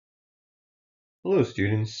Hello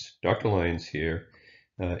students, Dr. Lyons here.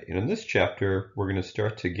 And in this chapter, we're going to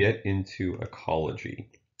start to get into ecology.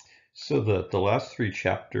 So the last three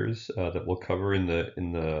chapters that we'll cover in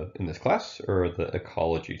this class are the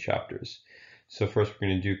ecology chapters. So first we're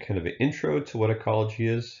going to do kind of an intro to what ecology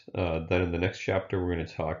is. Then in the next chapter, we're going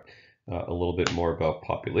to talk a little bit more about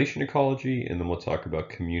population ecology, and then we'll talk about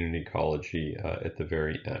community ecology at the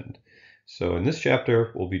very end. So in this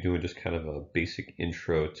chapter, we'll be doing just kind of a basic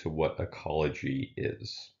intro to what ecology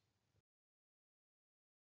is.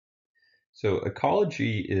 So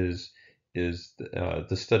ecology is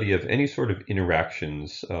the study of any sort of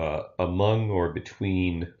interactions among or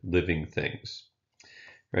between living things.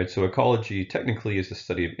 Right, so ecology technically is the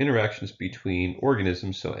study of interactions between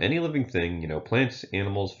organisms, so any living thing, plants,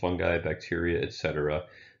 animals, fungi, bacteria, etc.,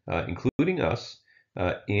 including us,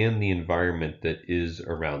 and the environment that is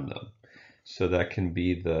around them. So that can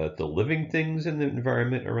be the living things in the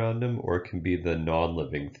environment around them, or it can be the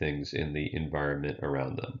non-living things in the environment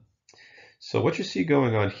around them. So what you see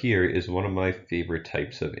going on here is one of my favorite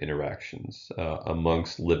types of interactions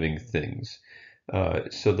amongst living things.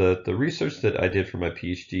 So the research that I did for my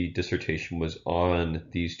PhD dissertation was on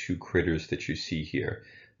these two critters that you see here.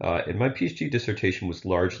 And my PhD dissertation was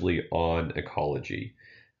largely on ecology.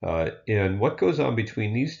 And what goes on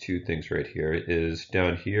between these two things right here is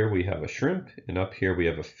down here we have a shrimp, and up here we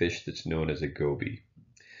have a fish that's known as a goby.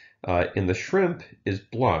 And the shrimp is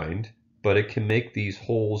blind, but it can make these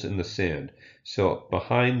holes in the sand. So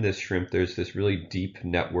behind this shrimp, there's this really deep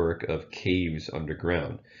network of caves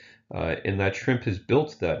underground. And that shrimp has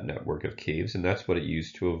built that network of caves, and that's what it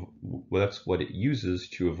uses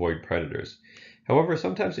to avoid predators. However,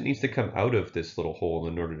 sometimes it needs to come out of this little hole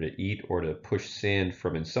in order to eat or to push sand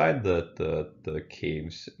from inside the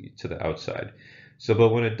caves to the outside. So, but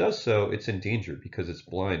when it does so, it's in danger because it's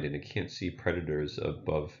blind and it can't see predators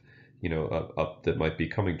above, up that might be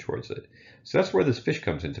coming towards it. So that's where this fish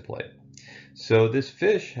comes into play. So this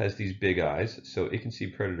fish has these big eyes, so it can see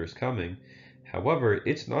predators coming. However,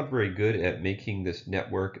 it's not very good at making this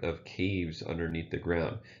network of caves underneath the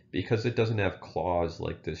ground because it doesn't have claws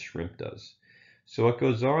like this shrimp does. So what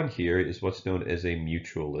goes on here is what's known as a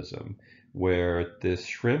mutualism, where this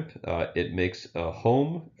shrimp, it makes a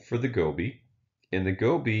home for the goby, and the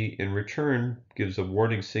goby in return gives a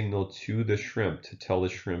warning signal to the shrimp to tell the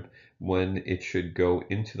shrimp when it should go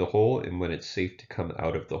into the hole and when it's safe to come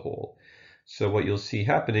out of the hole. So what you'll see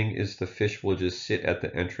happening is the fish will just sit at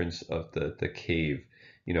the entrance of the cave,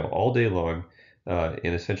 all day long.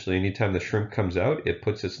 And essentially anytime the shrimp comes out, it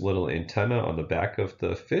puts its little antenna on the back of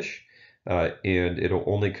the fish, and it'll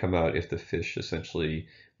only come out if the fish essentially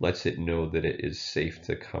lets it know that it is safe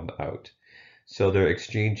to come out. So they're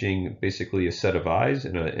exchanging basically a set of eyes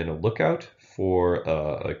and a lookout for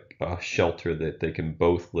a shelter that they can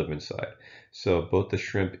both live inside. So both the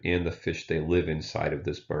shrimp and the fish, they live inside of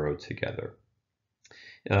this burrow together.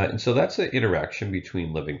 And so that's an interaction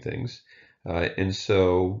between living things. And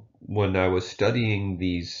so when I was studying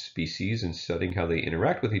these species and studying how they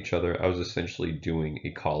interact with each other, I was essentially doing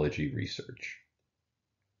ecology research.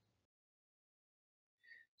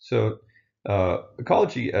 So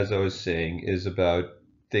ecology, as I was saying, is about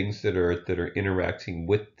things that are interacting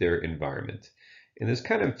with their environment. And there's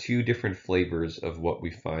kind of two different flavors of what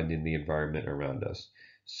we find in the environment around us.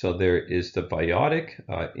 So there is the biotic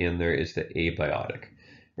and there is the abiotic,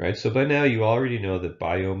 right? So by now you already know that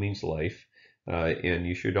bio means life, and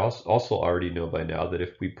you should also already know by now that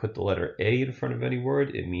if we put the letter A in front of any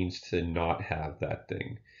word, it means to not have that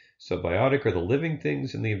thing. So biotic are the living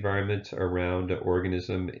things in the environment around an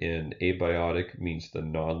organism, and abiotic means the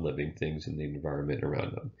non-living things in the environment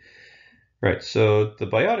around them. Right, so the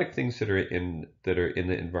biotic things that are in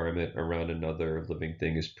the environment around another living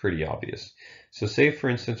thing is pretty obvious. So say for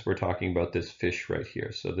instance we're talking about this fish right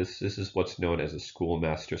here. So this is what's known as a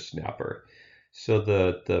schoolmaster snapper. So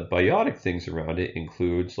the biotic things around it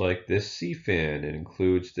includes like this sea fan, it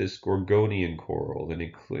includes this gorgonian coral, it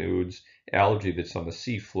includes algae that's on the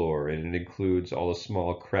seafloor, and it includes all the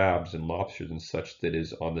small crabs and lobsters and such that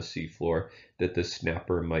is on the seafloor that the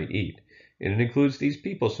snapper might eat. And it includes these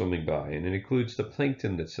people swimming by, and it includes the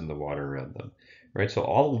plankton that's in the water around them, right? So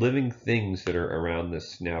all living things that are around this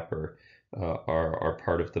snapper are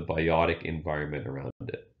part of the biotic environment around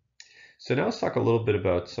it. So now let's talk a little bit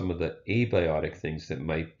about some of the abiotic things that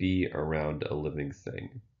might be around a living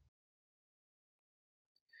thing.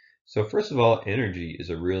 So first of all, energy is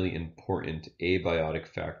a really important abiotic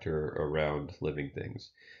factor around living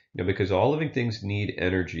things. Because all living things need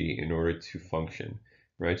energy in order to function,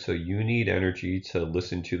 right? So you need energy to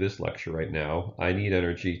listen to this lecture right now. I need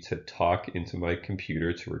energy to talk into my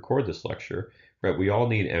computer to record this lecture, right? We all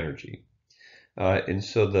need energy. And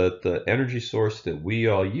so the energy source that we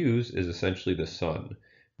all use is essentially the sun,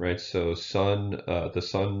 right? So the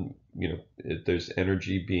sun, there's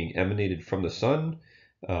energy being emanated from the sun,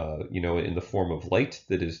 in the form of light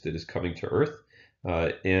that is coming to Earth.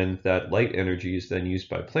 And that light energy is then used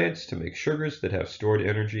by plants to make sugars that have stored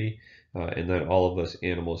energy. And then all of us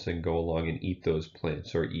animals then go along and eat those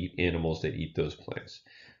plants or eat animals that eat those plants.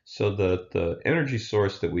 So the energy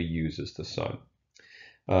source that we use is the sun.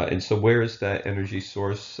 And so where is that energy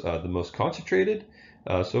source the most concentrated?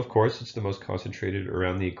 So of course it's the most concentrated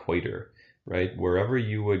around the equator, right? Wherever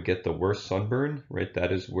you would get the worst sunburn, right?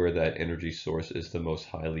 That is where that energy source is the most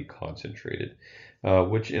highly concentrated,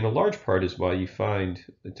 which in a large part is why you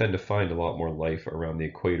tend to find a lot more life around the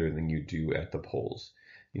equator than you do at the poles.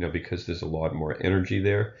 Because there's a lot more energy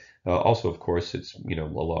there. Also, of course, it's a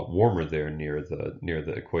lot warmer there near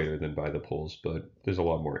the equator than by the poles, but there's a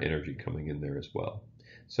lot more energy coming in there as well.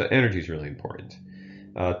 So energy is really important.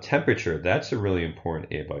 Temperature, that's a really important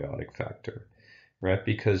abiotic factor, right?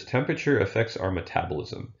 Because temperature affects our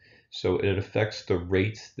metabolism. So it affects the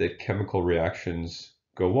rate that chemical reactions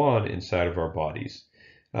go on inside of our bodies.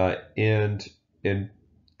 And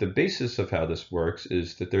the basis of how this works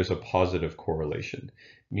is that there's a positive correlation,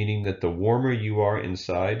 meaning that the warmer you are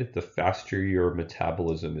inside, the faster your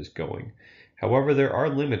metabolism is going. However, there are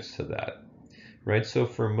limits to that, right? So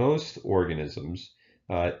for most organisms,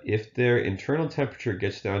 if their internal temperature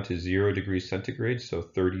gets down to 0 degrees centigrade, so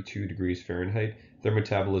 32 degrees Fahrenheit, their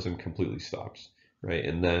metabolism completely stops, right?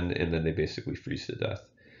 And then they basically freeze to death.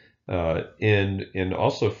 And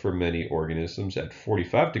also for many organisms at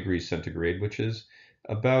 45 degrees centigrade, which is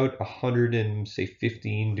about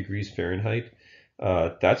 115 degrees Fahrenheit,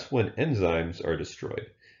 that's when enzymes are destroyed.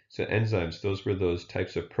 So enzymes, those were those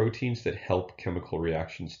types of proteins that help chemical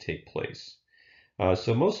reactions take place.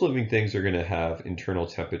 So most living things are going to have internal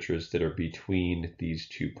temperatures that are between these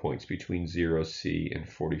 2 points, between 0 C and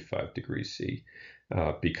 45 degrees C,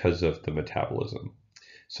 because of the metabolism.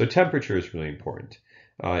 So temperature is really important.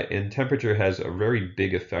 And temperature has a very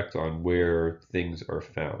big effect on where things are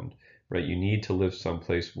found, right? You need to live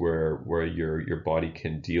someplace where your body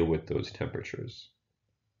can deal with those temperatures.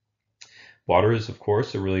 Water is, of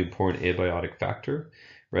course, a really important abiotic factor,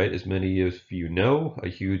 right? As many of you know, a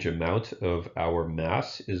huge amount of our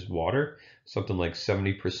mass is water. Something like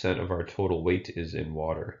 70% of our total weight is in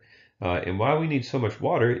water. And why we need so much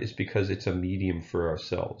water is because it's a medium for our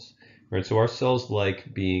cells, right? So our cells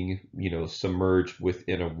like being, submerged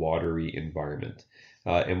within a watery environment.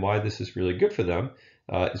 And why this is really good for them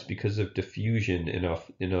is because of diffusion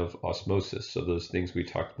and of osmosis. So those things we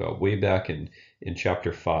talked about way back in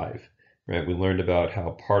chapter 5. Right, we learned about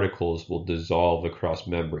how particles will dissolve across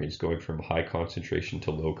membranes going from high concentration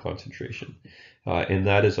to low concentration. And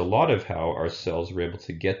that is a lot of how our cells are able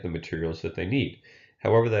to get the materials that they need.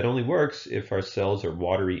 However, that only works if our cells are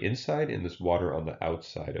watery inside and there's water on the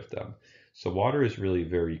outside of them. So water is really a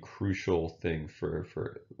very crucial thing for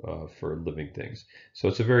living things. So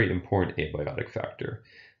it's a very important abiotic factor.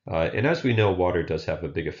 And as we know, water does have a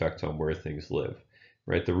big effect on where things live.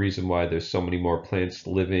 Right, the reason why there's so many more plants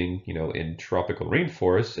living, in tropical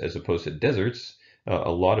rainforests as opposed to deserts, a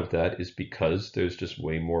lot of that is because there's just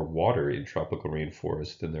way more water in tropical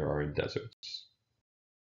rainforests than there are in deserts.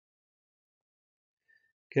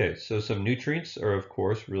 Okay, so some nutrients are of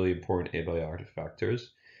course really important abiotic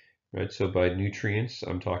factors, right? So by nutrients,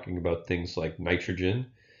 I'm talking about things like nitrogen.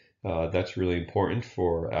 That's really important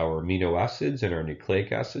for our amino acids and our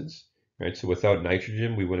nucleic acids. Right? So without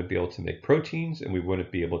nitrogen, we wouldn't be able to make proteins and we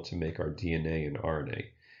wouldn't be able to make our DNA and RNA,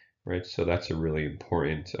 right? So that's a really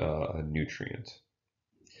important nutrient.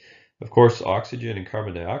 Of course, oxygen and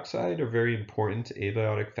carbon dioxide are very important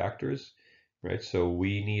abiotic factors, right? So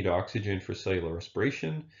we need oxygen for cellular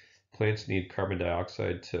respiration. Plants need carbon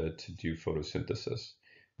dioxide to do photosynthesis,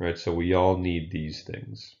 right? So we all need these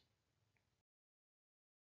things.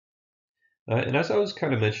 And as I was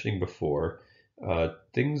kind of mentioning before,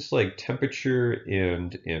 things like temperature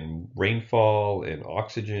and rainfall and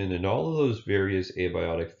oxygen and all of those various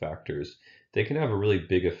abiotic factors, they can have a really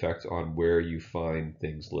big effect on where you find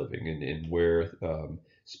things living and where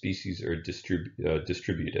species are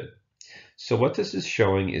distributed. So what this is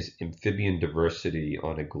showing is amphibian diversity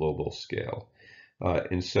on a global scale.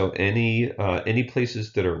 And so any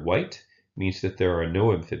places that are white means that there are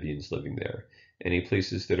no amphibians living there. Any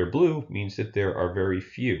places that are blue means that there are very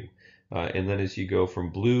few. And then as you go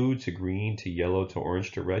from blue to green to yellow to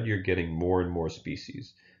orange to red, you're getting more and more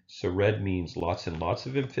species. So red means lots and lots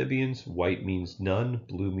of amphibians, white means none,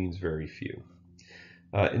 blue means very few.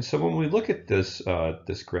 And so when we look at this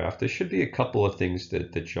graph, there should be a couple of things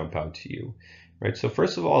that jump out to you. right? So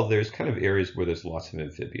first of all, there's kind of areas where there's lots of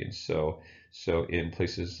amphibians. So in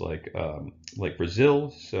places like Brazil,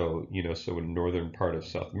 so in northern part of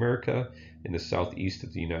South America, in the southeast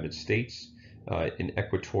of the United States, in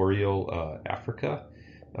equatorial Africa,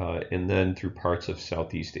 and then through parts of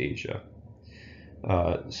Southeast Asia.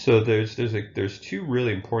 So there's two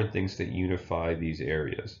really important things that unify these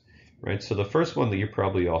areas, right? So the first one that you're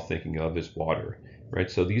probably all thinking of is water, right?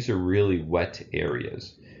 So these are really wet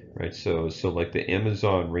areas, right? So like the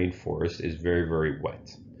Amazon rainforest is very, very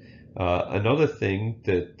wet. Another thing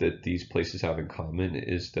that these places have in common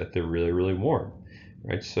is that they're really, really warm,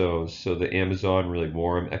 right? So the Amazon really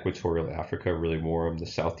warm, equatorial Africa really warm, the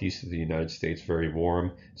southeast of the United States very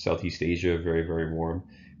warm, Southeast Asia very, very warm,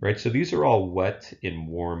 right? So these are all wet and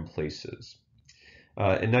warm places.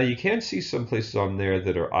 And now you can see some places on there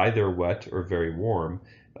that are either wet or very warm,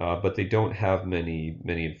 but they don't have many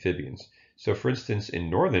amphibians. So for instance, in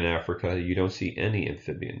northern Africa, you don't see any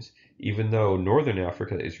amphibians, even though northern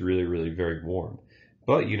Africa is really, really very warm.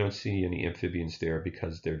 But you don't see any amphibians there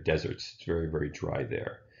because they're deserts. It's very, very dry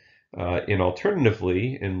there. And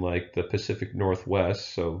alternatively, in like the Pacific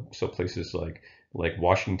Northwest, so places like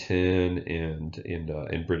Washington and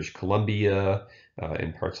in British Columbia,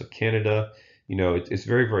 and parts of Canada, it's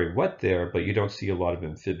very, very wet there, but you don't see a lot of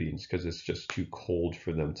amphibians because it's just too cold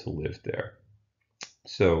for them to live there.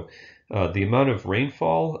 So the amount of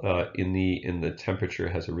rainfall in the temperature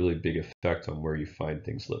has a really big effect on where you find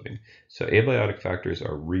things living. So abiotic factors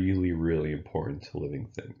are really, really important to living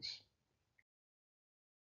things.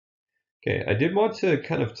 Okay, I did want to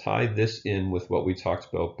kind of tie this in with what we talked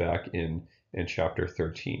about back in chapter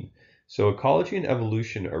 13. So ecology and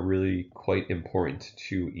evolution are really quite important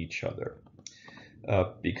to each other,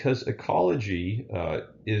 because ecology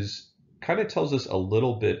is kind of tells us a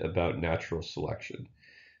little bit about natural selection.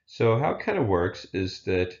 So how it kind of works is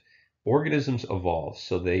that organisms evolve,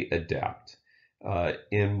 so they adapt.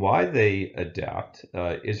 And why they adapt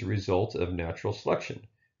is a result of natural selection,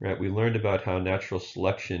 right? We learned about how natural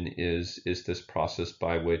selection is this process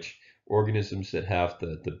by which organisms that have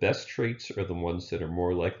the best traits are the ones that are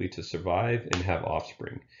more likely to survive and have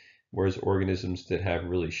offspring, whereas organisms that have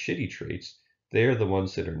really shitty traits, they're the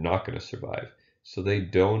ones that are not going to survive. So they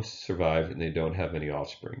don't survive and they don't have any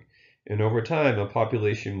offspring. And over time, a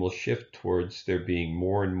population will shift towards there being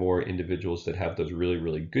more and more individuals that have those really,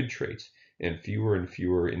 really good traits and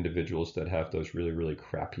fewer individuals that have those really, really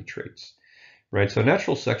crappy traits, right? So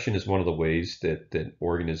natural selection is one of the ways that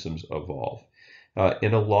organisms evolve.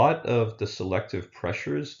 And a lot of the selective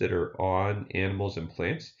pressures that are on animals and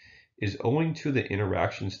plants is owing to the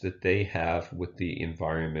interactions that they have with the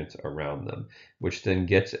environment around them, which then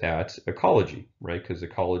gets at ecology, right? Because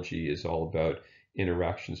ecology is all about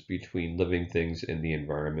interactions between living things and the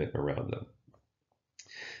environment around them.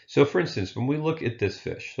 So for instance, when we look at this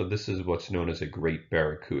fish, so this is what's known as a great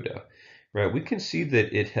barracuda, right? We can see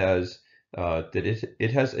that it has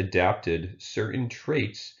adapted certain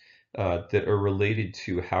traits that are related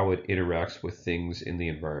to how it interacts with things in the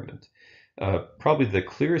environment. Probably the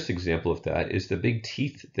clearest example of that is the big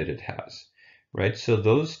teeth that it has, right? So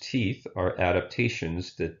those teeth are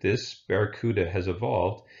adaptations that this barracuda has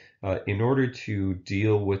evolved in order to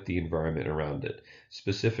deal with the environment around it,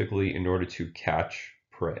 specifically in order to catch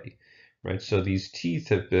prey, right? So these teeth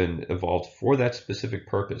have been evolved for that specific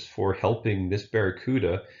purpose, for helping this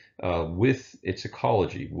barracuda with its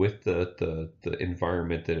ecology, with the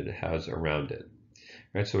environment that it has around it.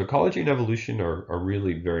 Right, so ecology and evolution are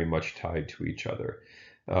really very much tied to each other,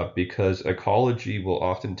 because ecology will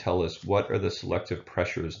often tell us what are the selective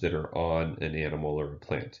pressures that are on an animal or a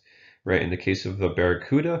plant. Right, in the case of the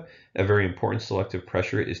barracuda, a very important selective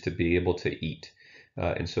pressure is to be able to eat.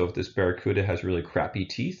 And so if this barracuda has really crappy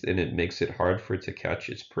teeth and it makes it hard for it to catch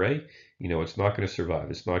its prey, it's not going to survive.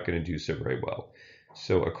 It's not going to do so very well.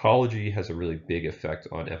 So ecology has a really big effect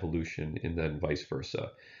on evolution and then vice versa.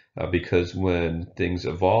 Because when things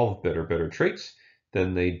evolve better traits,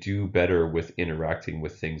 then they do better with interacting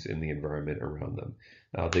with things in the environment around them.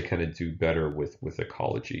 They kind of do better with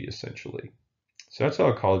ecology, essentially. So that's how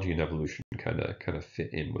ecology and evolution kind of fit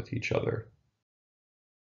in with each other.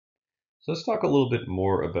 So let's talk a little bit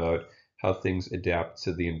more about how things adapt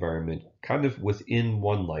to the environment kind of within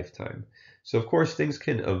one lifetime. So of course things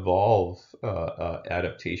can evolve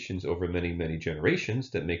adaptations over many generations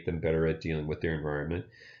that make them better at dealing with their environment.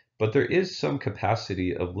 But there is some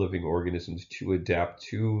capacity of living organisms to adapt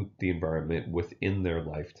to the environment within their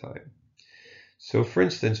lifetime. So for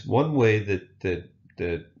instance, one way that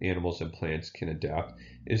animals and plants can adapt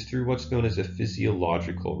is through what's known as a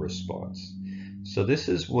physiological response. So this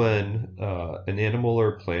is when an animal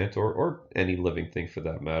or plant, or any living thing for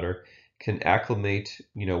that matter, can acclimate,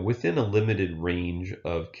 within a limited range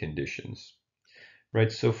of conditions. Right.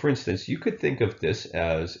 So for instance, you could think of this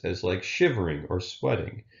as like shivering or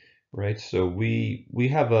sweating, right? So we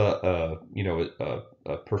have a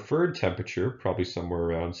preferred temperature, probably somewhere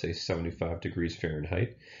around say 75 degrees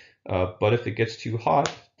Fahrenheit. But if it gets too hot,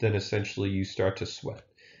 then essentially you start to sweat,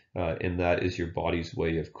 and that is your body's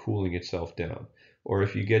way of cooling itself down. Or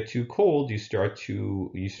if you get too cold, you start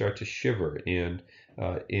to shiver, and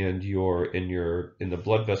the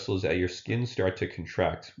blood vessels at your skin start to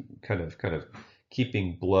contract, kind of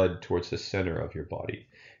keeping blood towards the center of your body,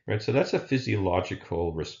 right? So that's a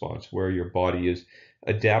physiological response where your body is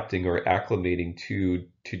adapting or acclimating to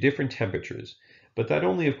different temperatures. But that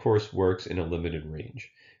only, of course, works in a limited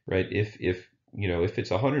range, right? If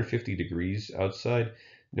it's 150 degrees outside,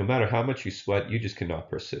 no matter how much you sweat, you just cannot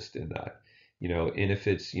persist in that. And if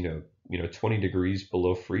it's 20 degrees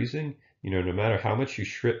below freezing, no matter how much you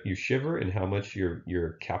shiver and how much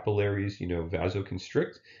your capillaries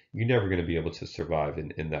vasoconstrict, you're never going to be able to survive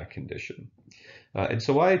in that condition. And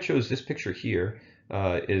so why I chose this picture here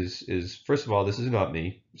is first of all, this is not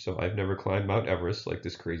me, so I've never climbed Mount Everest like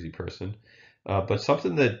this crazy person. But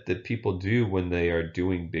something that people do when they are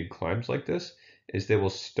doing big climbs like this is they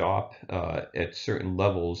will stop at certain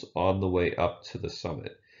levels on the way up to the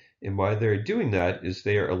summit. And why they're doing that is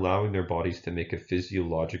they are allowing their bodies to make a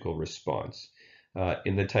physiological response.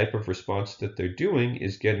 And the type of response that they're doing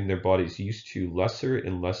is getting their bodies used to lesser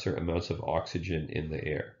and lesser amounts of oxygen in the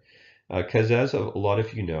air. Because as a lot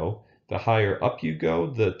of you know, the higher up you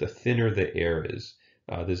go, the thinner the air is.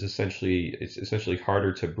 It's essentially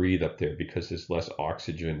harder to breathe up there because there's less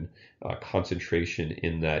oxygen concentration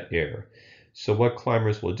in that air. So what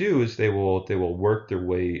climbers will do is they will work their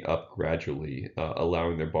way up gradually,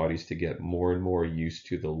 allowing their bodies to get more and more used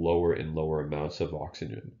to the lower and lower amounts of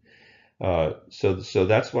oxygen. So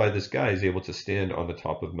that's why this guy is able to stand on the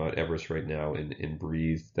top of Mount Everest right now and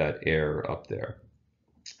breathe that air up there.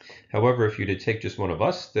 However, if you were to take just one of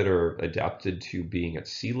us that are adapted to being at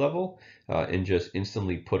sea level and just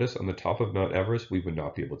instantly put us on the top of Mount Everest, we would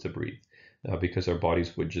not be able to breathe because our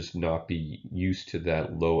bodies would just not be used to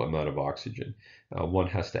that low amount of oxygen. One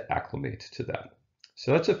has to acclimate to that.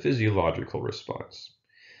 So that's a physiological response.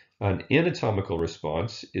 An anatomical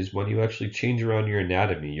response is when you actually change around your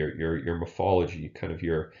anatomy, your morphology, kind of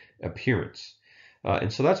your appearance.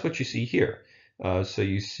 And so that's what you see here. So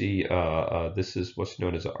you see this is what's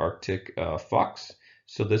known as an Arctic fox.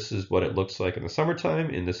 So this is what it looks like in the summertime,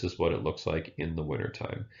 and this is what it looks like in the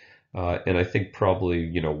wintertime. And I think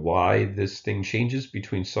probably, why this thing changes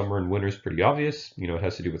between summer and winter is pretty obvious. It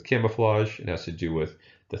has to do with camouflage. It has to do with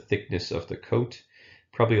the thickness of the coat.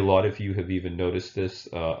 Probably a lot of you have even noticed this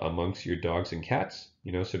amongst your dogs and cats.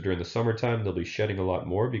 So during the summertime, they'll be shedding a lot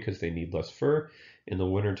more because they need less fur. In the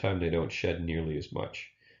wintertime, they don't shed nearly as much.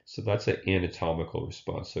 So that's an anatomical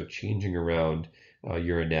response. So changing around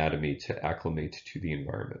your anatomy to acclimate to the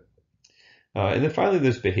environment. And then finally,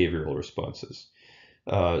 there's behavioral responses.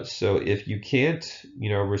 So if you can't,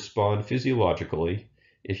 respond physiologically,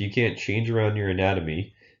 if you can't change around your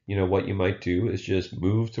anatomy, what you might do is just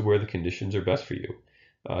move to where the conditions are best for you.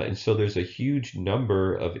 And so there's a huge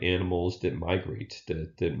number of animals that migrate,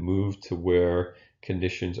 that move to where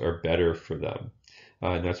conditions are better for them.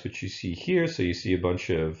 And that's what you see here. So you see a bunch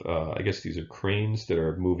of, I guess these are cranes that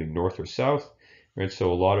are moving north or south, right?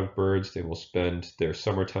 So a lot of birds, they will spend their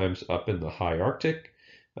summer times up in the high Arctic,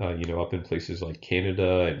 up in places like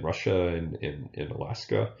Canada and Russia and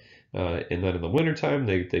Alaska. And then in the wintertime,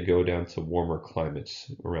 they go down to warmer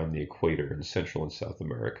climates around the equator in Central and South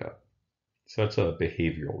America. So that's a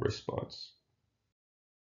behavioral response.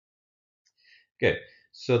 Okay,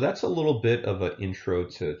 so that's a little bit of an intro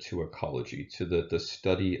to ecology, to the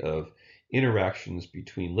study of interactions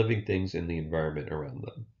between living things and the environment around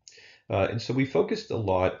them. And so we focused a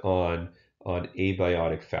lot on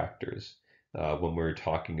abiotic factors when we're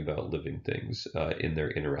talking about living things in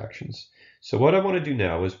their interactions. So what I want to do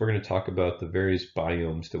now is we're going to talk about the various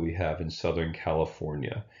biomes that we have in Southern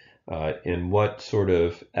California. And what sort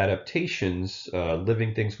of adaptations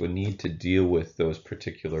living things would need to deal with those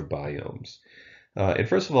particular biomes. And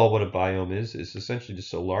first of all, what a biome is essentially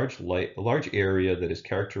just a large area that is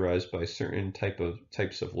characterized by certain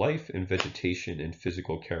types of life and vegetation and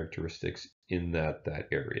physical characteristics in that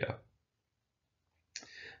area.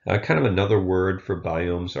 Kind of another word for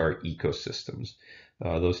biomes are ecosystems.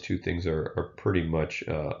 Those two things are pretty much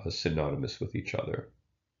synonymous with each other.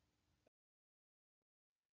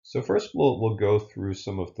 So first we'll go through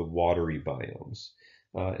some of the watery biomes.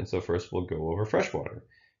 And so first we'll go over freshwater.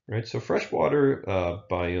 Right, so freshwater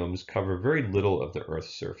biomes cover very little of the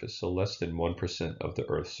Earth's surface, so less than 1% of the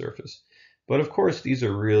Earth's surface. But of course, these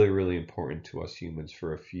are really, really important to us humans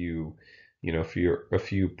for a few, for a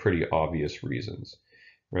few pretty obvious reasons,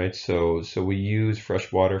 right? So we use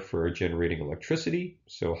fresh water for generating electricity.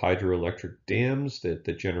 So hydroelectric dams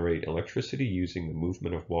that generate electricity using the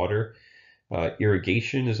movement of water.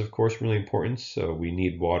 Irrigation is, of course, really important. So we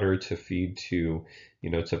need water to feed to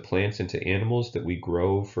plants and to animals that we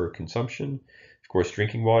grow for consumption. Of course,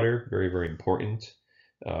 drinking water, very, very important.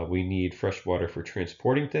 We need fresh water for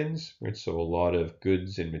transporting things, right? So a lot of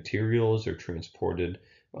goods and materials are transported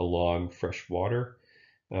along fresh water.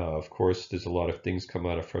 Of course, there's a lot of things come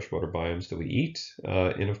out of freshwater biomes that we eat,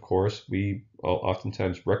 and of course, we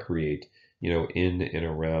oftentimes recreate, in and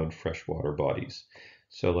around freshwater bodies.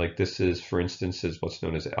 So, like this is, for instance, is what's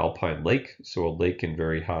known as alpine lake, so a lake in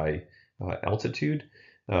very high altitude,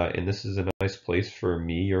 and this is a nice place for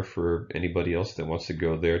me or for anybody else that wants to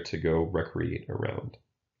go there to go recreate around.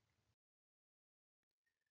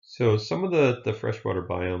 So some of the freshwater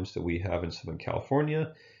biomes that we have in Southern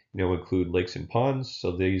California, include lakes and ponds.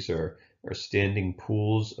 So these are standing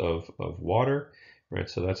pools of water, right?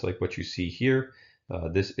 So that's like what you see here.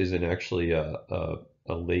 This isn't actually a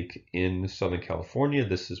lake in Southern California.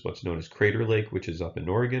 This is what's known as Crater Lake, which is up in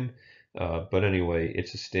Oregon. But anyway,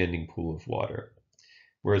 it's a standing pool of water.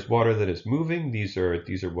 Whereas water that is moving, these are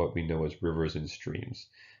what we know as rivers and streams.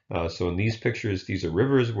 So in these pictures, these are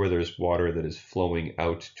rivers where there's water that is flowing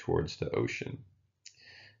out towards the ocean.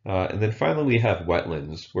 And then finally, we have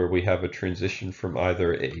wetlands, where we have a transition from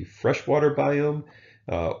either a freshwater biome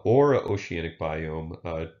or an oceanic biome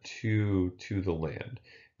to the land,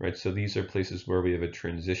 right? So these are places where we have a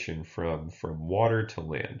transition from water to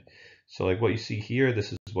land. So like what you see here,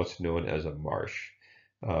 this is what's known as a marsh.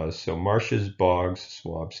 So marshes, bogs,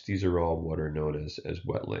 swamps, these are all what are known as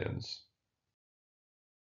wetlands.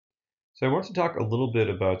 So I want to talk a little bit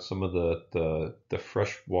about some of the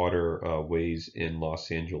freshwater ways in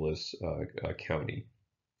Los Angeles County.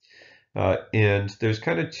 And there's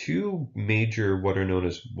kind of two major what are known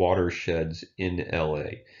as watersheds in LA.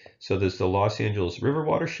 So there's the Los Angeles River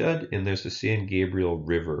watershed and there's the San Gabriel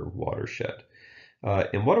River watershed.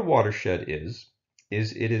 And what a watershed is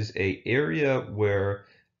it is a area where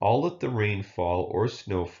all of the rainfall or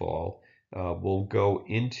snowfall will go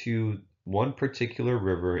into one particular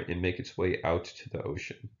river and make its way out to the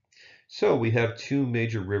ocean. So we have two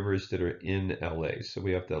major rivers that are in LA. So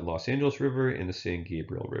we have the Los Angeles River and the San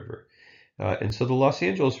Gabriel River. And so the Los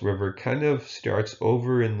Angeles River kind of starts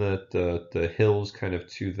over in the hills, kind of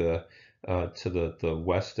to the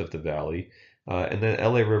west of the valley. And then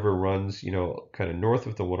LA River runs, kind of north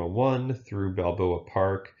of the 101 through Balboa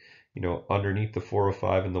Park, underneath the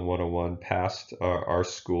 405 and the 101 past our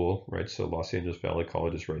school, right? So Los Angeles Valley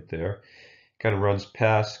College is right there. Kind of runs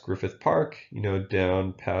past Griffith Park,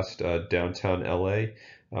 down past downtown LA,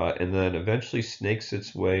 and then eventually snakes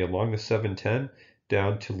its way along the 710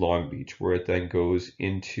 down to Long Beach, where it then goes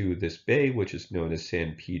into this bay, which is known as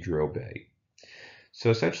San Pedro Bay. So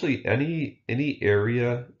essentially any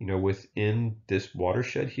area, within this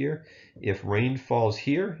watershed here, if rain falls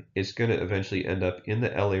here, it's going to eventually end up in the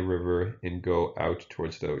LA River and go out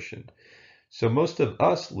towards the ocean. So most of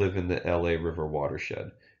us live in the LA River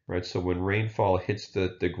watershed, right? So when rainfall hits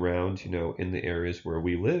the ground, in the areas where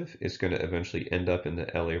we live, it's going to eventually end up in the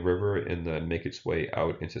LA River and then make its way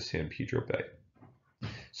out into San Pedro Bay.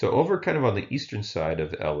 So over kind of on the eastern side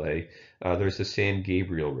of LA, there's the San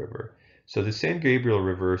Gabriel River. So the San Gabriel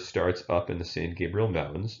River starts up in the San Gabriel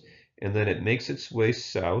Mountains, and then it makes its way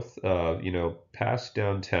south, past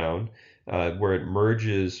downtown, where it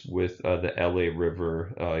merges with the LA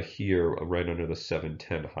River here, right under the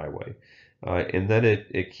 710 highway. And then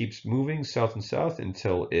it keeps moving south and south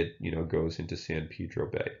until it, goes into San Pedro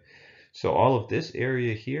Bay. So all of this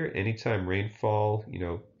area here, anytime rainfall,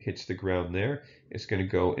 hits the ground there, it's going to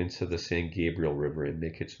go into the San Gabriel River and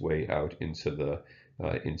make its way out into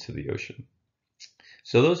the ocean.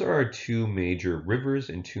 So those are our two major rivers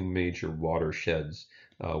and two major watersheds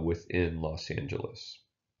within Los Angeles.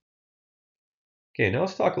 Okay, now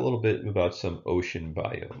let's talk a little bit about some ocean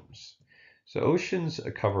biomes. So oceans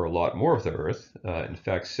cover a lot more of the Earth. In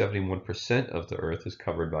fact, 71% of the Earth is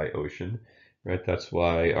covered by ocean, right? That's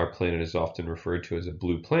why our planet is often referred to as a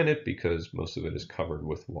blue planet because most of it is covered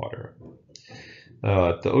with water.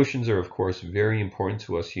 The oceans are, of course, very important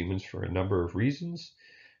to us humans for a number of reasons,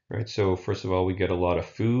 right? So first of all, we get a lot of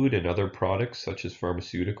food and other products such as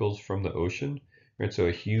pharmaceuticals from the ocean. Right, so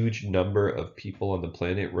a huge number of people on the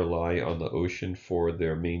planet rely on the ocean for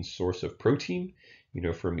their main source of protein,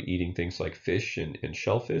 from eating things like fish and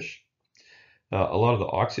shellfish. A lot of the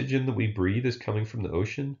oxygen that we breathe is coming from the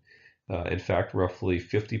ocean. In fact, roughly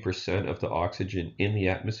 50% of the oxygen in the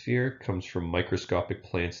atmosphere comes from microscopic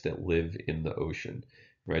plants that live in the ocean,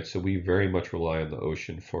 right? So we very much rely on the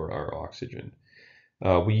ocean for our oxygen.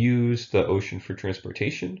 We use the ocean for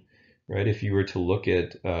transportation, right? If you were to look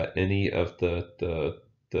at any of the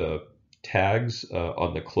tags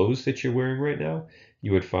on the clothes that you're wearing right now,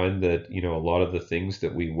 you would find that a lot of the things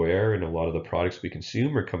that we wear and a lot of the products we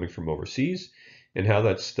consume are coming from overseas, and how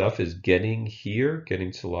that stuff is getting here,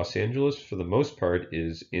 getting to Los Angeles, for the most part,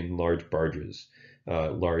 is in large barges,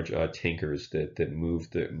 large tankers that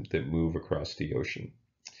move across the ocean.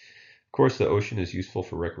 Of course, the ocean is useful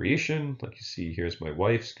for recreation. Like you see, here's my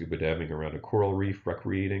wife scuba diving around a coral reef,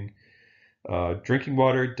 recreating. Drinking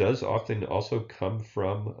water does often also come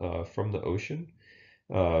from the ocean.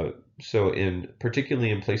 So particularly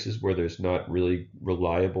in places where there's not really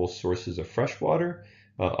reliable sources of fresh water,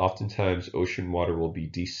 oftentimes ocean water will be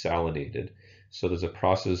desalinated. So there's a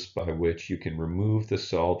process by which you can remove the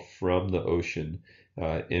salt from the ocean,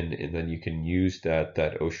 and then you can use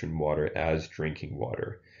that ocean water as drinking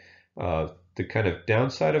water. The kind of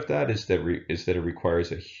downside of that is that it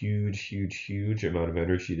requires a huge amount of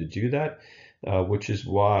energy to do that, which is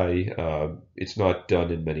why it's not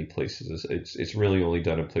done in many places. It's really only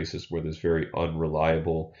done in places where there's very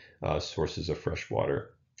unreliable sources of fresh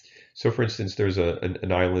water. So, for instance, there's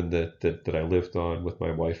an island that I lived on with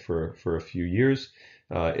my wife for a few years,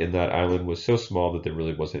 and that island was so small that there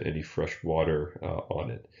really wasn't any fresh water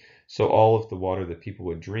on it. So all of the water that people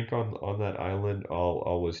would drink on that island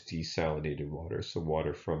all was desalinated water, so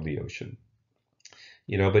water from the ocean.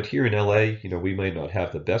 But here in LA, we might not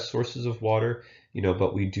have the best sources of water,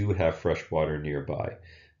 but we do have fresh water nearby,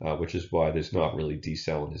 which is why there's not really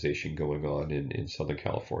desalinization going on in Southern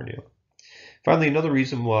California. Finally, another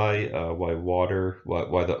reason why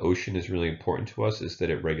the ocean is really important to us is that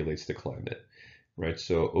it regulates the climate, right?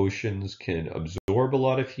 So oceans can absorb a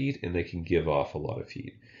lot of heat and they can give off a lot of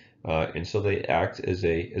heat. And so they act as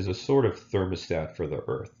a sort of thermostat for the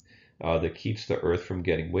Earth that keeps the Earth from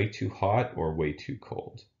getting way too hot or way too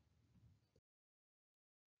cold.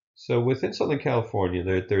 So within Southern California,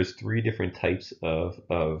 there's three different types of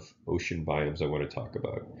ocean biomes I want to talk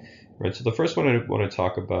about. Right. So the first one I want to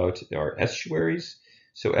talk about are estuaries.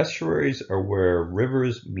 So estuaries are where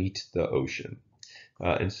rivers meet the ocean.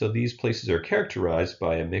 And so these places are characterized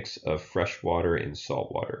by a mix of fresh water and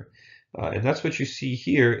salt water. And that's what you see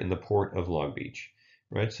here in the port of Long Beach,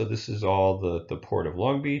 right? So this is all the port of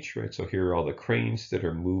Long Beach, right? So here are all the cranes that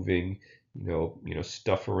are moving,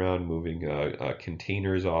 stuff around, moving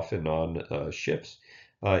containers off and on ships.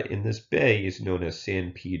 In this bay is known as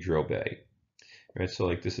San Pedro Bay, right? So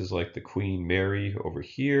like this is like the Queen Mary over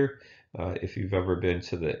here. If you've ever been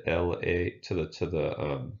to the LA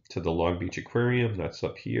to the Long Beach Aquarium, that's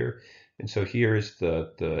up here. And so here is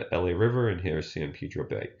the LA River, and here's San Pedro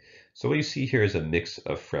Bay. So what you see here is a mix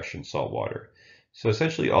of fresh and salt water. So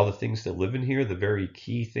essentially all the things that live in here, the very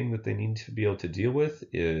key thing that they need to be able to deal with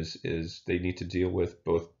is they need to deal with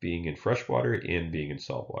both being in fresh water and being in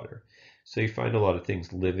salt water. So you find a lot of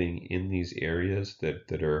things living in these areas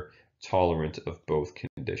that are tolerant of both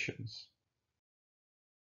conditions.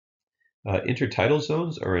 Intertidal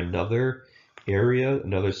zones are another area,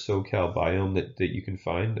 another SoCal biome that you can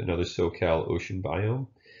find, another SoCal ocean biome.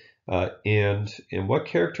 And what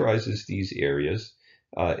characterizes these areas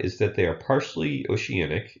is that they are partially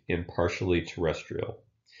oceanic and partially terrestrial.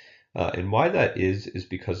 And why that is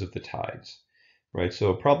because of the tides, right?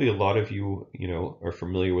 So probably a lot of you, are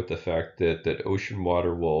familiar with the fact that ocean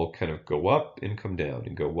water will kind of go up and come down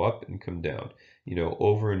and go up and come down,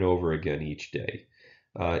 over and over again each day.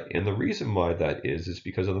 And the reason why that is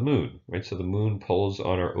because of the moon, right? So the moon pulls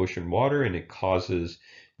on our ocean water and it causes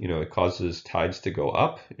tides to go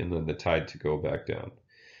up and then the tide to go back down.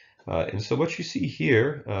 And so what you see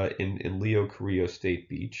here in Leo Carrillo State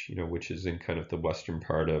Beach, which is in kind of the western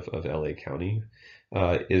part of LA County,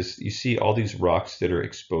 is you see all these rocks that are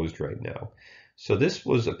exposed right now. So this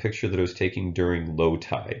was a picture that I was taking during low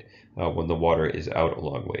tide, when the water is out a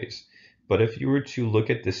long ways. But if you were to look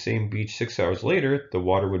at the same beach 6 hours later, the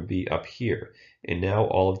water would be up here. And now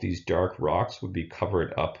all of these dark rocks would be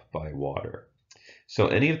covered up by water. So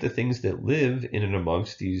any of the things that live in and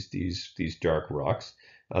amongst these dark rocks,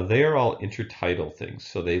 they are all intertidal things.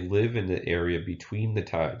 So they live in the area between the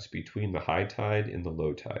tides, between the high tide and the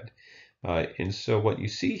low tide. And so what you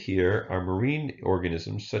see here are marine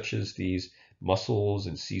organisms such as these mussels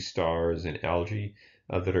and sea stars and algae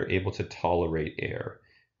that are able to tolerate air,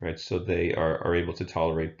 right? So they are able to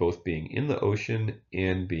tolerate both being in the ocean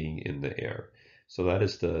and being in the air. So that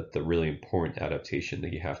is the really important adaptation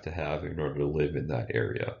that you have to have in order to live in that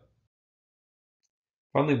area.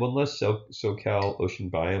 Finally, one less SoCal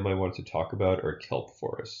ocean biome I wanted to talk about are kelp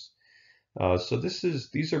forests. So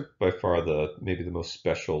these are by far maybe the most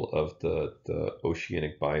special of the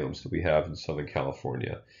oceanic biomes that we have in Southern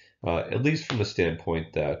California, at least from the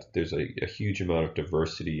standpoint that there's a huge amount of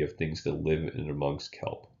diversity of things that live in and amongst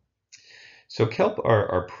kelp. So kelp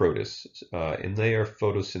are protists, and they are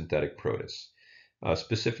photosynthetic protists.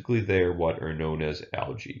 Specifically, they are what are known as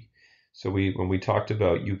algae. So when we talked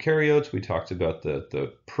about eukaryotes, we talked about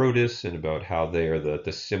the protists and about how they are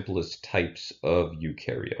the simplest types of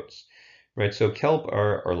eukaryotes. Right, so kelp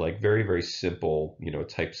are like very, very simple,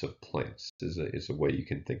 types of plants is a way you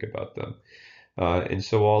can think about them. And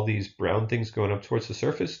so all these brown things going up towards the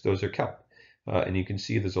surface, those are kelp. And you can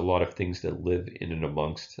see there's a lot of things that live in and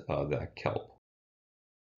amongst that kelp.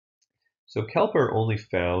 So kelp are only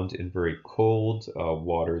found in very cold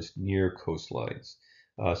waters near coastlines,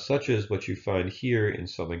 such as what you find here in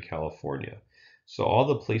Southern California. So all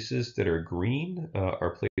the places that are green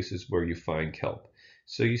are places where you find kelp.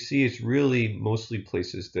 So you see it's really mostly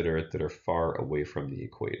places that are far away from the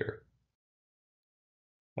equator.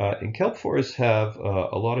 And kelp forests have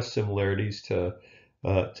a lot of similarities to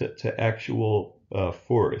actual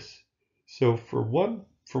forests. So for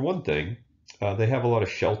one thing, they have a lot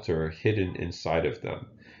of shelter hidden inside of them,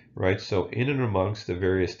 right? So in and amongst the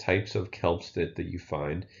various types of kelps that you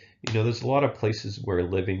find, there's a lot of places where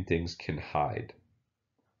living things can hide.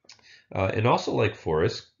 And also like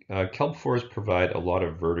forests, kelp forests provide a lot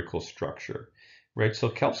of vertical structure, right? So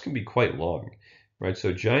kelps can be quite long, right?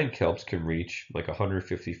 So giant kelps can reach like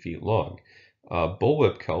 150 feet long.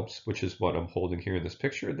 Bullwhip kelps, which is what I'm holding here in this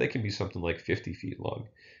picture, they can be something like 50 feet long,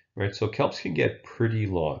 right? So kelps can get pretty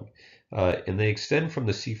long, and they extend from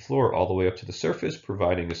the seafloor all the way up to the surface,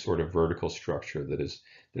 providing a sort of vertical structure that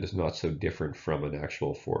is not so different from an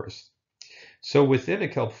actual forest. So within a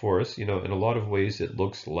kelp forest, in a lot of ways it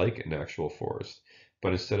looks like an actual forest,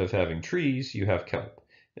 but instead of having trees, you have kelp.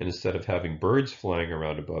 And instead of having birds flying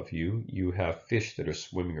around above you, you have fish that are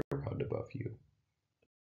swimming around above you.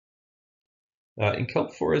 And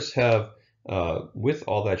kelp forests have, with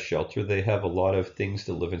all that shelter, they have a lot of things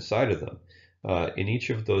that live inside of them. And each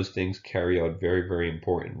of those things carry out very, very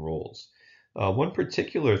important roles. One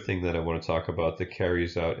particular thing that I want to talk about that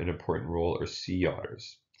carries out an important role are sea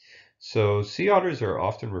otters. So sea otters are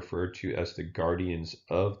often referred to as the guardians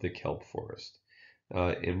of the kelp forest.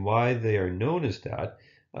 And why they are known as that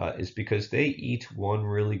is because they eat one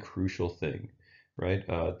really crucial thing, right?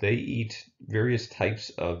 They eat various types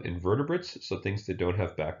of invertebrates, so things that don't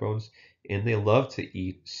have backbones, and they love to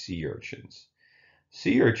eat sea urchins.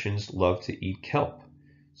 Sea urchins love to eat kelp.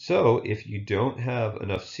 So if you don't have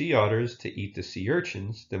enough sea otters to eat the sea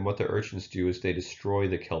urchins, then what the urchins do is they destroy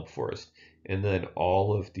the kelp forest, and then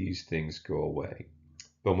all of these things go away.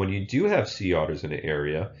 But when you do have sea otters in an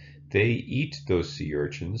area, they eat those sea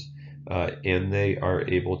urchins, and they are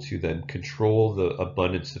able to then control the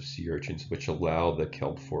abundance of sea urchins, which allow the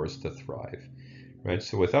kelp forest to thrive. Right?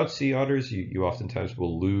 So without sea otters, you oftentimes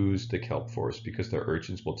will lose the kelp forest because the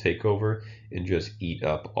urchins will take over and just eat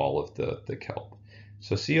up all of the kelp.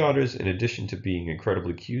 So sea otters, in addition to being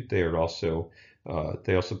incredibly cute, they also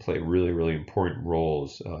play really, really important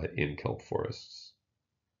roles in kelp forests.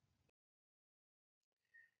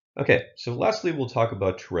 Okay, so lastly, we'll talk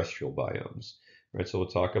about terrestrial biomes. Right, so we'll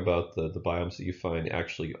talk about the biomes that you find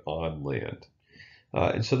actually on land.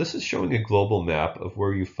 And so this is showing a global map of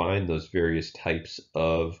where you find those various types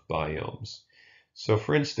of biomes. So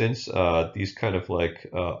for instance, these kind of like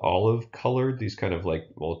olive colored, these kind of like,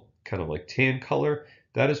 well, kind of like tan color,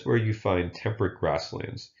 that is where you find temperate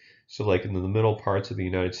grasslands. So like in the middle parts of the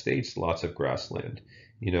United States, lots of grassland.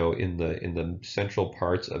 In the central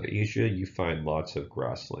parts of Asia, you find lots of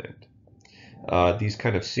grassland. These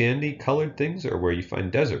kind of sandy colored things are where you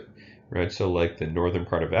find desert, right? So like the northern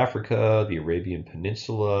part of Africa, the Arabian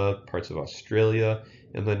Peninsula, parts of Australia,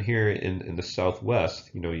 and then here in the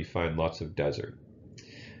Southwest, you find lots of desert.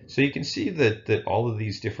 So you can see that all of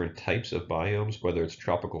these different types of biomes, whether it's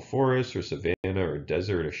tropical forest or savanna or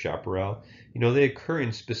desert or chaparral, they occur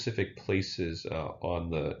in specific places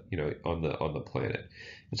on the planet.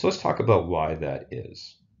 And so let's talk about why that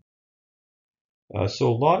is. So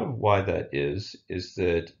a lot of why that is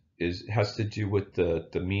that is has to do with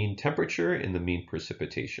the mean temperature and the mean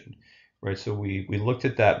precipitation, right? So we looked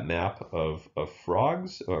at that map of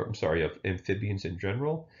frogs, or I'm sorry, of amphibians in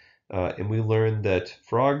general, and we learned that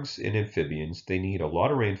frogs and amphibians, they need a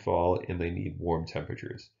lot of rainfall and they need warm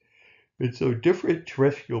temperatures. And so different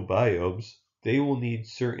terrestrial biomes, they will need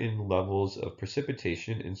certain levels of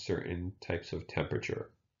precipitation and certain types of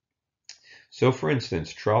temperature. So for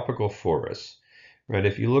instance, tropical forests. right?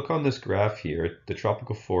 If you look on this graph here, the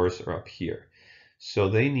tropical forests are up here. So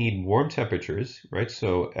they need warm temperatures, right?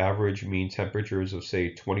 So average mean temperatures of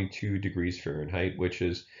say 22 degrees Fahrenheit, which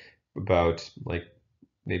is about like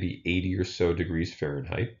maybe 80 or so degrees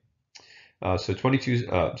Fahrenheit. So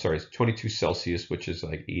 22 Celsius, which is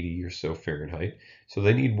like 80 or so Fahrenheit. So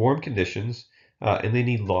they need warm conditions, and they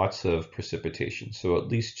need lots of precipitation. So at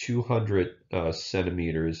least 200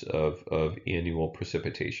 centimeters of annual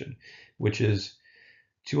precipitation, which is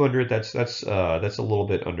 200. That's a little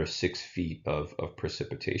bit under 6 feet of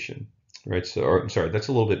precipitation, right? So, or I'm sorry, that's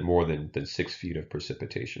a little bit more than 6 feet of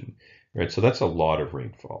precipitation, right? So that's a lot of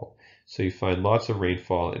rainfall. So you find lots of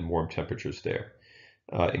rainfall and warm temperatures there.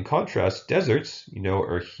 In contrast, deserts,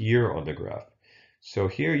 are here on the graph. So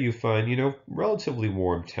here you find, relatively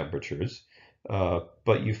warm temperatures,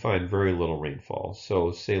 but you find very little rainfall.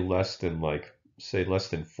 So say less than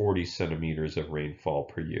 40 centimeters of rainfall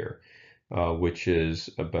per year, which is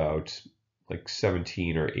about like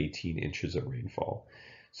 17 or 18 inches of rainfall.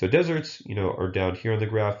 So deserts, are down here on the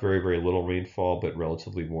graph, very, very little rainfall, but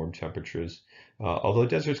relatively warm temperatures. Although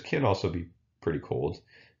deserts can also be pretty cold.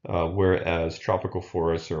 Whereas tropical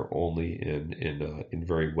forests are only in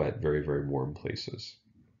very wet, very, very warm places.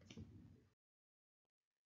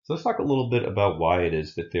 So let's talk a little bit about why it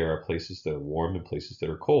is that there are places that are warm and places that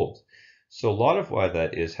are cold. So a lot of why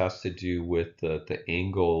that is has to do with the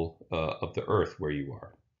angle of the Earth where you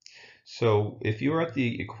are. So if you're at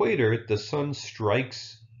the equator, the sun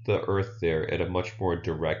strikes the Earth there at a much more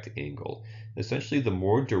direct angle. Essentially, the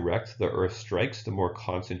more direct the Earth strikes, the more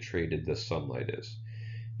concentrated the sunlight is.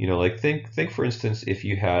 Like think for instance, if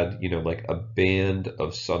you had, like a band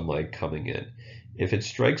of sunlight coming in. If it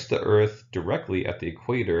strikes the Earth directly at the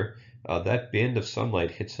equator, that band of sunlight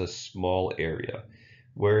hits a small area.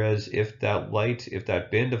 Whereas if that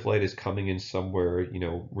band of light is coming in somewhere,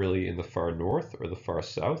 really in the far north or the far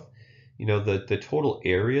south, the total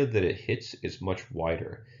area that it hits is much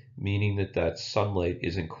wider, meaning that sunlight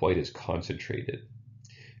isn't quite as concentrated.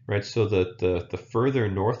 Right, so the further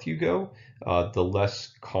north you go, the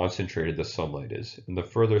less concentrated the sunlight is. And the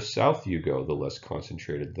further south you go, the less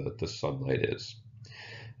concentrated the sunlight is.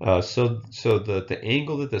 So the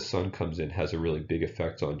angle that the sun comes in has a really big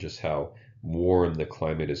effect on just how warm the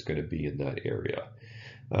climate is going to be in that area.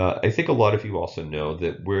 I think a lot of you also know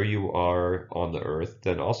that where you are on the Earth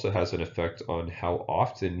then also has an effect on how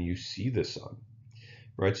often you see the sun.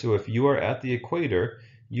 Right, so if you are at the equator,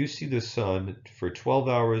 you see the sun for 12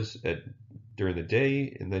 hours during the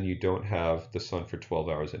day, and then you don't have the sun for 12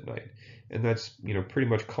 hours at night. And that's, pretty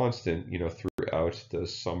much constant, throughout the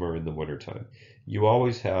summer and the wintertime. You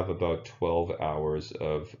always have about 12 hours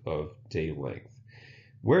of day length.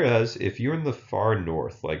 Whereas if you're in the far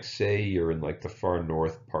north, like say you're in like the far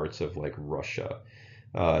north parts of like Russia,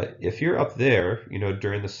 if you're up there,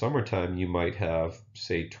 during the summertime, you might have,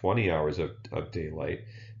 say, 20 hours of daylight,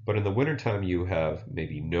 but in the wintertime, you have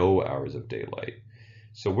maybe no hours of daylight.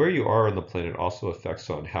 So where you are on the planet also affects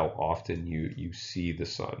on how often you see the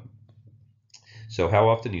sun. So how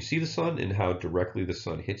often you see the sun and how directly the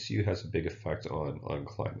sun hits you has a big effect on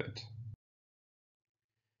climate.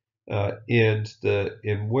 And so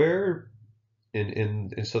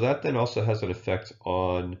that then also has an effect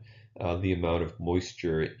on the amount of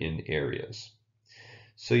moisture in areas.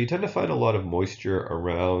 So you tend to find a lot of moisture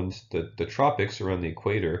around the tropics, around the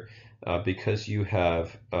equator, because you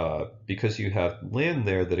have land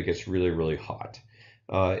there that it gets really, really hot.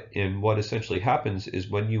 And what essentially happens is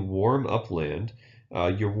when you warm up land,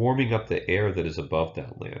 you're warming up the air that is above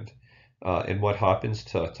that land. And what happens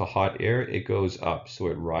to hot air? It goes up, so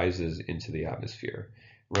it rises into the atmosphere.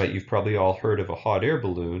 Right? You've probably all heard of a hot air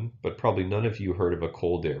balloon, but probably none of you heard of a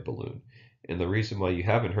cold air balloon. And the reason why you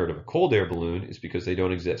haven't heard of a cold air balloon is because they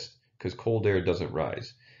don't exist, because cold air doesn't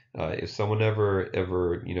rise. If someone ever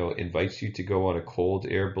invites you to go on a cold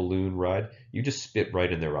air balloon ride, you just spit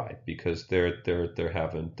right in their eye because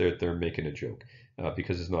they're making a joke,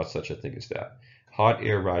 because it's not such a thing as that. Hot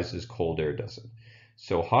air rises, cold air doesn't.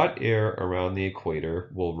 So hot air around the equator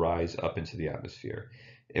will rise up into the atmosphere.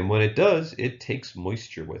 And when it does, it takes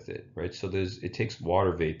moisture with it, right? So it takes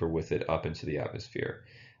water vapor with it up into the atmosphere.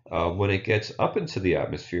 When it gets up into the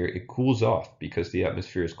atmosphere, it cools off because the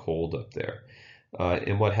atmosphere is cold up there.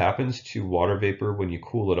 And what happens to water vapor when you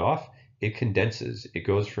cool it off? It condenses. It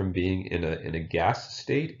goes from being in a gas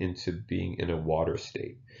state into being in a water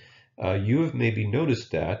state. You have maybe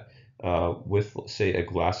noticed that with, say, a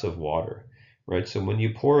glass of water, right? So when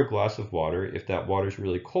you pour a glass of water, if that water is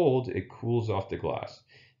really cold, it cools off the glass.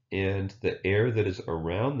 And the air that is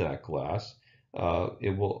around that glass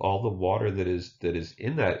it will all the water that is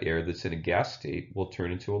in that air that's in a gas state will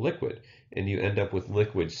turn into a liquid, and you end up with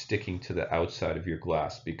liquid sticking to the outside of your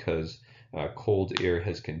glass because cold air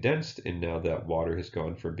has condensed, and now that water has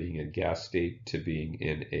gone from being a gas state to being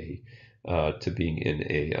in a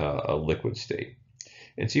liquid state.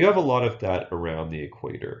 And so you have a lot of that around the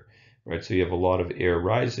equator, right? So you have a lot of air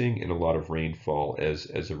rising and a lot of rainfall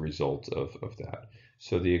as a result of that.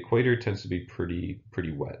 So the equator tends to be pretty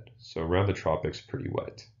wet. So around the tropics, pretty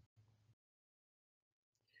wet.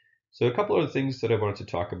 So a couple of things that I wanted to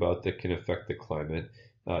talk about that can affect the climate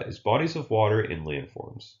is bodies of water and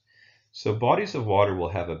landforms. So bodies of water will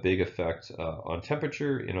have a big effect on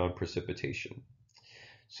temperature and on precipitation.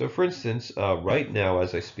 So for instance, right now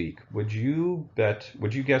as I speak, would you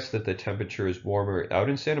guess that the temperature is warmer out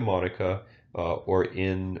in Santa Monica or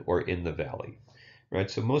in the valley? Right?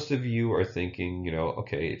 So most of you are thinking,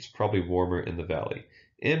 okay, it's probably warmer in the valley.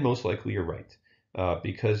 And most likely you're right.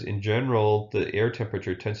 Because in general, the air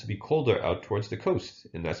temperature tends to be colder out towards the coast,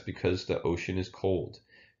 and that's because the ocean is cold,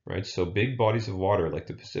 right? So big bodies of water like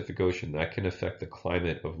the Pacific Ocean, that can affect the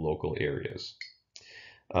climate of local areas.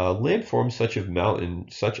 Landforms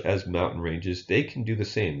such as mountain ranges, they can do the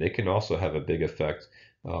same. They can also have a big effect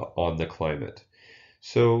on the climate.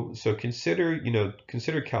 So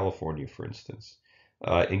consider California, for instance.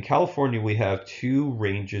 In California, we have two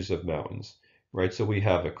ranges of mountains, right? So we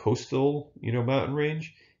have a coastal, mountain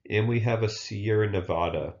range, and we have a Sierra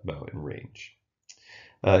Nevada mountain range.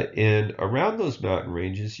 And around those mountain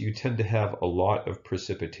ranges, you tend to have a lot of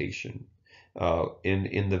precipitation.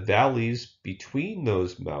 In the valleys between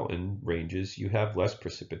those mountain ranges, you have less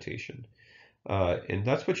precipitation. And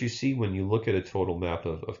that's what you see when you look at a total map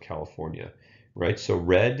of California, right? So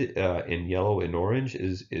red and yellow and orange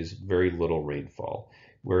is very little rainfall,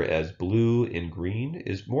 whereas blue and green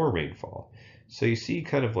is more rainfall. So you see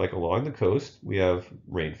kind of like along the coast, we have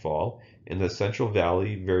rainfall. In the Central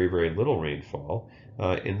Valley, very, very little rainfall.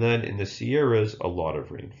 And then in the Sierras, a lot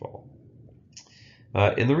of rainfall.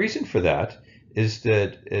 And the reason for that is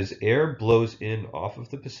that as air blows in off of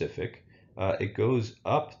the Pacific, it goes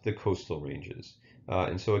up the coastal ranges.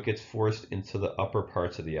 And so it gets forced into the upper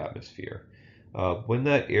parts of the atmosphere. When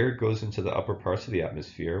that air goes into the upper parts of the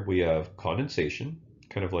atmosphere, we have condensation,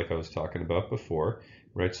 kind of like I was talking about before,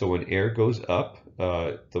 right? So when air goes up,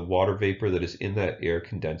 the water vapor that is in that air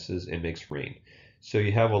condenses and makes rain. So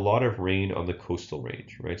you have a lot of rain on the coastal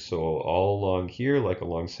range, right? So all along here, like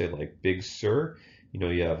along, say, like Big Sur,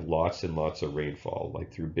 you have lots and lots of rainfall,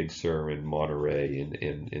 like through Big Sur and Monterey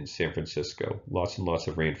and San Francisco. Lots and lots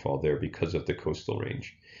of rainfall there because of the coastal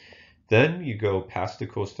range. Then you go past the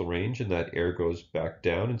coastal range and that air goes back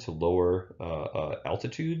down into lower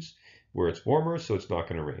altitudes where it's warmer, so it's not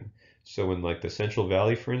going to rain. So in like the Central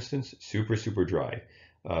Valley, for instance, super, super dry.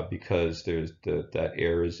 Because that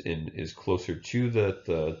air is closer to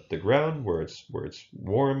the ground where it's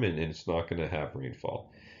warm and it's not going to have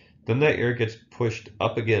rainfall. Then that air gets pushed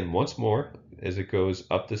up again once more as it goes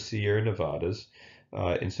up the Sierra Nevadas,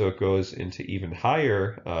 and so it goes into even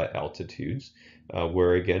higher altitudes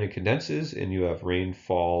where again it condenses and you have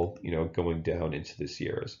rainfall, going down into the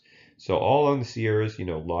Sierras. So all along the Sierras,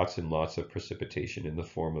 lots and lots of precipitation in the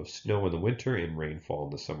form of snow in the winter and rainfall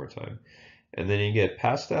in the summertime. And then you get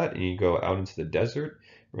past that and you go out into the desert,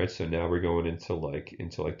 right? So now we're going into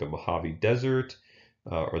the Mojave Desert,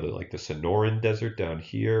 or the Sonoran Desert down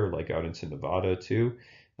here, like out into Nevada too.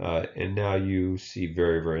 And now you see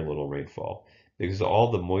very, very little rainfall because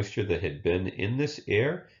all the moisture that had been in this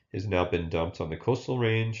air has now been dumped on the coastal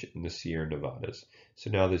range in the Sierra Nevadas. So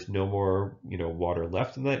now there's no more, water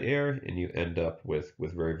left in that air, and you end up with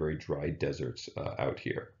very, very dry deserts out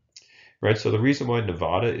here. Right, so the reason why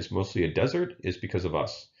Nevada is mostly a desert is because of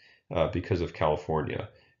us, because of California,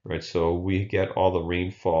 right? So we get all the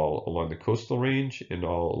rainfall along the coastal range and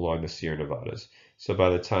all along the Sierra Nevadas. So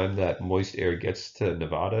by the time that moist air gets to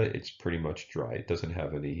Nevada, it's pretty much dry. It doesn't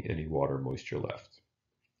have any water moisture left.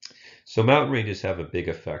 So mountain ranges have a big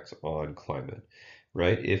effect on climate,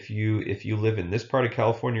 right? If you live in this part of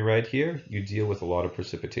California right here, you deal with a lot of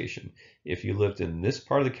precipitation. If you lived in this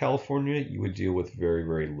part of the California, you would deal with very,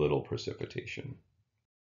 very little precipitation.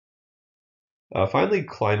 Finally,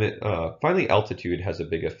 altitude has a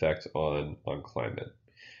big effect on climate,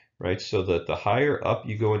 right? So that the higher up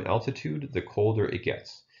you go in altitude, the colder it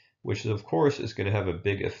gets, which of course is going to have a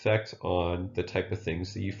big effect on the type of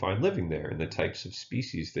things that you find living there and the types of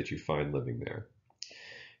species that you find living there.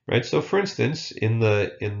 Right. So for instance, in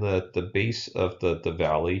the base of the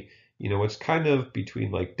valley, it's kind of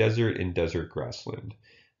between like desert and desert grassland.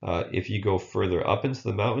 If you go further up into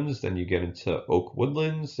the mountains, then you get into oak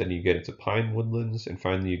woodlands, then you get into pine woodlands, and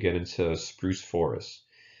finally you get into spruce forests.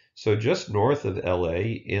 So just north of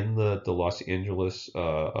LA in the Los Angeles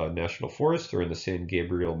National Forest or in the San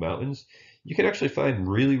Gabriel Mountains, you can actually find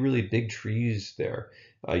really, really big trees there.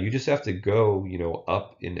 You just have to go,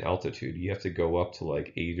 up in altitude. You have to go up to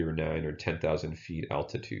like 8 or 9 or 10,000 feet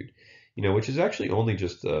altitude, which is actually only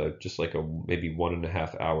just like a maybe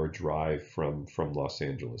 1.5 hour drive from Los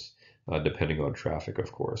Angeles, depending on traffic,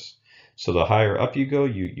 of course. So the higher up you go,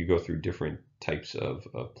 you go through different types of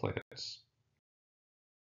plants.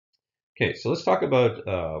 Okay, so let's talk about,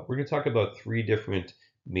 we're going to talk about three different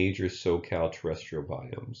major SoCal terrestrial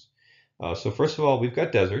biomes. So first of all, we've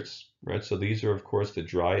got deserts, right? So these are, of course, the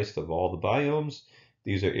driest of all the biomes.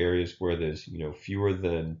 These are areas where there's, fewer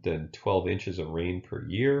than 12 inches of rain per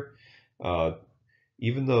year. Uh,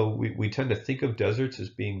 Even though we tend to think of deserts as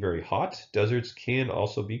being very hot, deserts can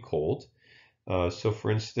also be cold. So for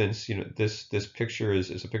instance, this picture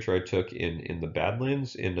is a picture I took in the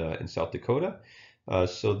Badlands in South Dakota.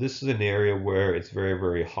 So this is an area where it's very,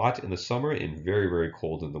 very hot in the summer and very, very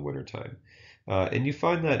cold in the wintertime. And you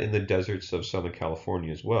find that in the deserts of Southern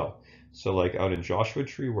California as well. So like out in Joshua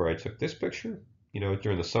Tree where I took this picture,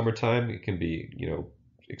 during the summertime it can be,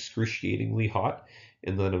 excruciatingly hot.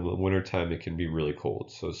 And then in the wintertime it can be really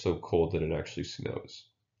cold. So cold that it actually snows.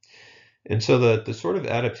 And so the sort of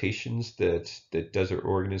adaptations that desert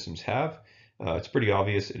organisms have, it's pretty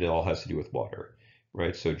obvious it all has to do with water,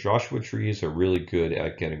 right? So Joshua trees are really good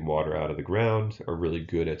at getting water out of the ground, are really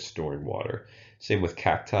good at storing water. Same with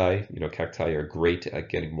cacti. Cacti are great at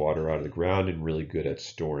getting water out of the ground and really good at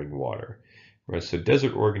storing water, right? So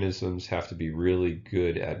desert organisms have to be really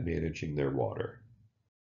good at managing their water.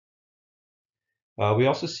 We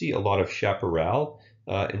also see a lot of chaparral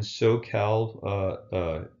in SoCal.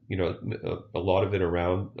 A lot of it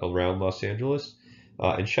around Los Angeles.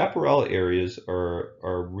 And chaparral areas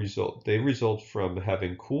they result from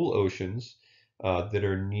having cool oceans that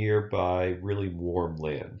are nearby really warm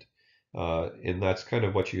land. And that's kind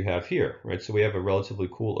of what you have here, right? So we have a relatively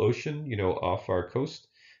cool ocean, off our coast,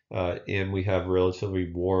 and we have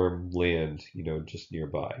relatively warm land, just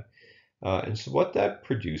nearby. And so what that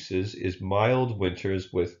produces is mild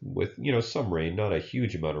winters with some rain, not a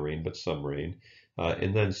huge amount of rain, but some rain,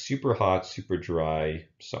 and then super hot, super dry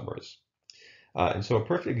summers. And so a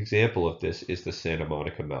perfect example of this is the Santa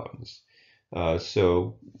Monica Mountains.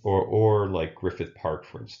 Or like Griffith Park,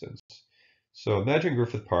 for instance. So imagine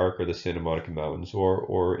Griffith Park or the Santa Monica Mountains,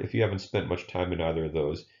 or if you haven't spent much time in either of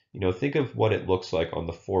those, think of what it looks like on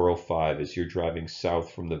the 405 as you're driving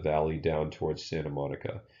south from the valley down towards Santa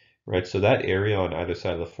Monica, right? So that area on either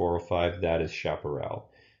side of the 405, that is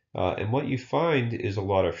chaparral. And what you find is a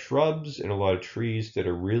lot of shrubs and a lot of trees that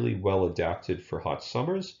are really well adapted for hot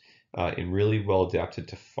summers and really well adapted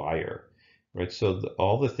to fire, right? So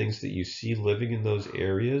all the things that you see living in those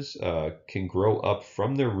areas can grow up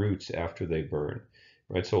from their roots after they burn,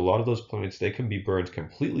 right? So a lot of those plants, they can be burned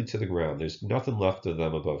completely to the ground. There's nothing left of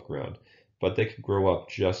them above ground, but they can grow up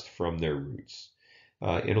just from their roots.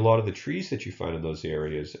 And a lot of the trees that you find in those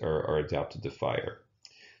areas are adapted to fire.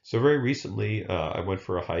 So very recently, I went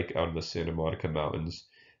for a hike out in the Santa Monica Mountains,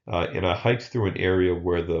 and I hiked through an area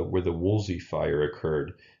where the Woolsey fire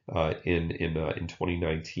occurred in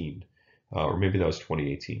 2019, or maybe that was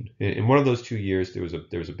 2018. In one of those 2 years, there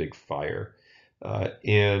was a big fire,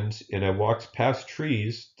 and I walked past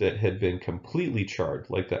trees that had been completely charred,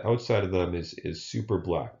 like the outside of them is super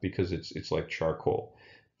black because it's like charcoal.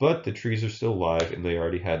 But the trees are still alive, and they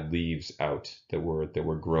already had leaves out that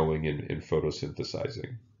were growing and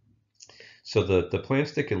photosynthesizing. So the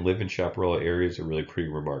plants that can live in chaparral areas are really pretty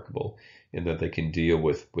remarkable in that they can deal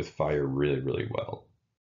with fire really, really well.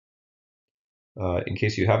 In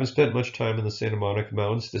case you haven't spent much time in the Santa Monica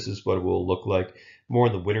Mountains, this is what it will look like more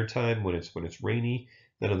in the wintertime when it's rainy.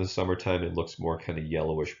 Then in the summertime, it looks more kind of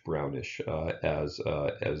yellowish brownish as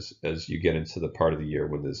you get into the part of the year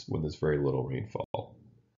when there's very little rainfall.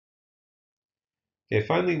 Okay,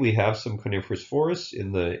 finally, we have some coniferous forests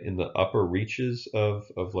in the upper reaches of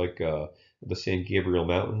like the San Gabriel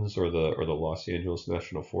Mountains or the Los Angeles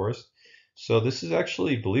National Forest. So this is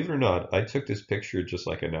actually, believe it or not, I took this picture just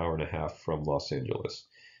like an hour and a half from Los Angeles.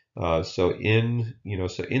 So in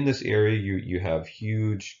this area, you have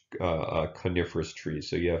huge coniferous trees.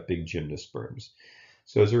 So you have big gymnosperms.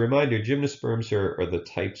 So as a reminder, gymnosperms are the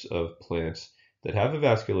types of plants that have a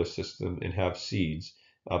vascular system and have seeds,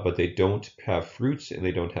 but they don't have fruits and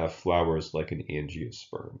they don't have flowers like an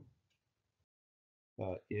angiosperm.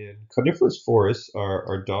 And coniferous forests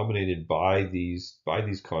are dominated by these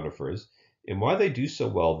conifers, and why they do so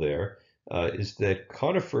well there. is that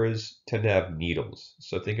conifers tend to have needles.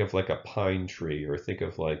 So think of like a pine tree, or think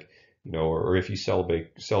of like, or if you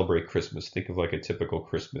celebrate Christmas, think of like a typical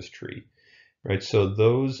Christmas tree, right? So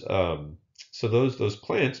those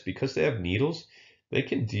plants, because they have needles, they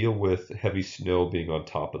can deal with heavy snow being on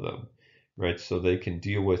top of them, right? So they can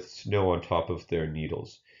deal with snow on top of their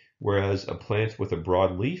needles. Whereas a plant with a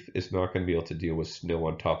broad leaf is not going to be able to deal with snow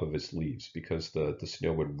on top of its leaves because the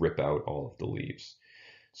snow would rip out all of the leaves.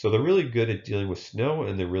 So they're really good at dealing with snow,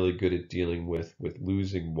 and they're really good at dealing with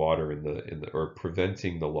losing water or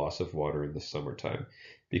preventing the loss of water in the summertime,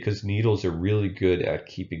 because needles are really good at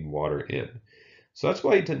keeping water in. So that's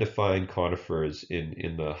why you tend to find conifers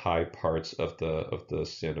in the high parts of the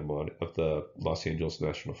Los Angeles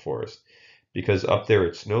National Forest, because up there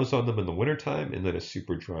it snows on them in the wintertime and then it's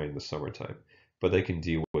super dry in the summertime. But they can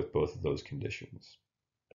deal with both of those conditions.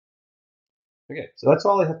 Okay, so that's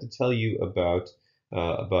all I have to tell you about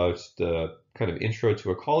the kind of intro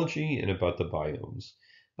to ecology and about the biomes.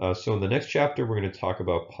 So in the next chapter, we're going to talk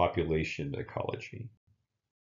about population ecology.